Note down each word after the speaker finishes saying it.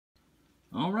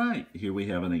All right, here we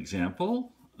have an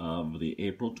example of the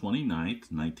April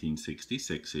 29th,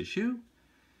 1966 issue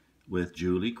with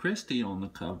Julie Christie on the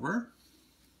cover.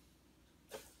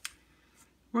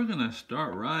 We're going to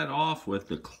start right off with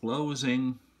the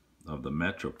closing of the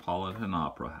Metropolitan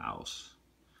Opera House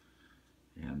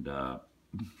and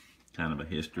kind of a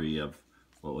history of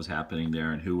what was happening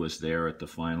there and who was there at the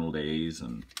final days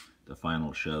and the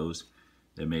final shows.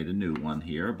 They made a new one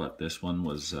here, but this one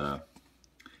was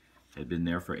had been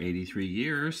there for 83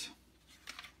 years.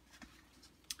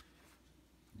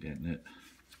 Getting it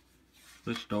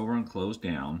switched over and closed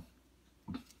down.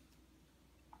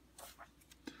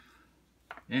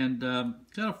 And got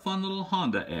a fun little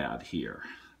Honda ad here.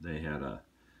 They had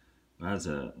when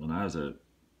I was a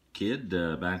kid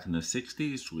back in the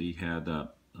 60s, we had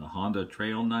a Honda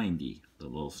Trail 90, the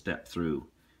little step-through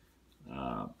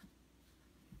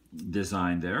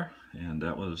design there, and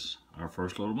that was our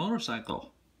first little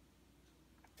motorcycle.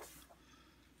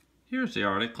 Here's the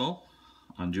article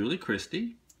on Julie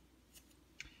Christie.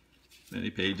 Many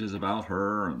pages about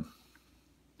her and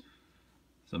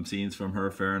some scenes from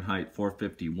her Fahrenheit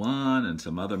 451 and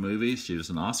some other movies. She was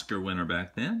an Oscar winner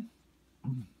back then.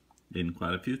 In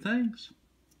quite a few things.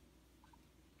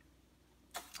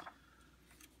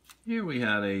 Here we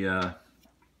had a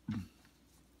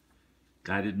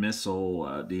guided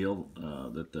missile deal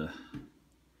that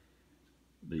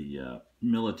the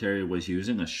military was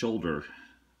using, a shoulder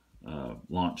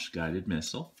launched guided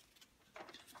missile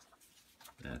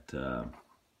that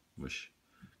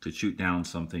could shoot down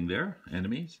something there,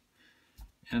 enemies.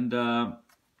 And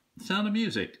Sound of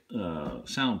Music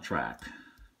soundtrack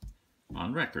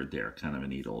on record there, kind of a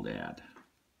neat old ad.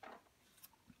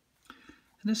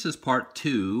 And this is part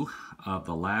 2 of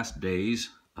the last days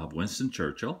of Winston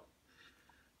Churchill.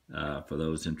 For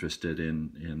those interested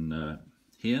in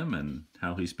him and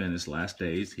how he spent his last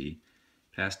days, he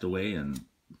passed away in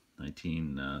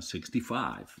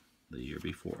 1965, the year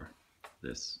before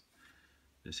this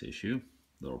issue.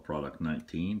 Little product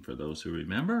 19 for those who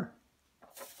remember.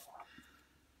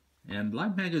 And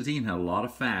Life magazine had a lot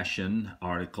of fashion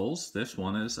articles. This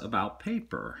one is about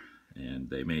paper, and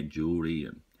they made jewelry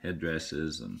and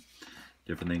headdresses and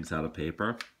different things out of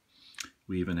paper.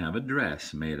 We even have a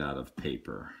dress made out of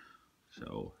paper.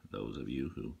 So those of you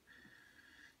who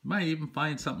might even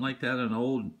find something like that at an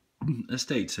old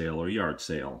estate sale or yard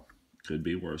sale, could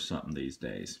be worth something these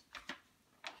days.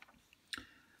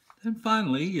 Then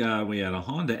finally, we had a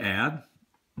Honda ad.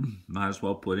 Might as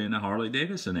well put in a Harley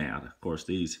Davidson ad. Of course,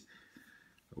 these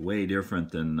are way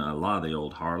different than a lot of the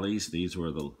old Harleys. These were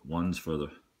the ones for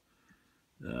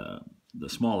the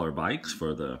smaller bikes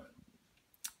for the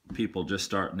people just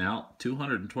starting out,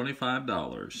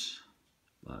 $225.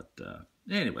 But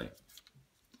anyway,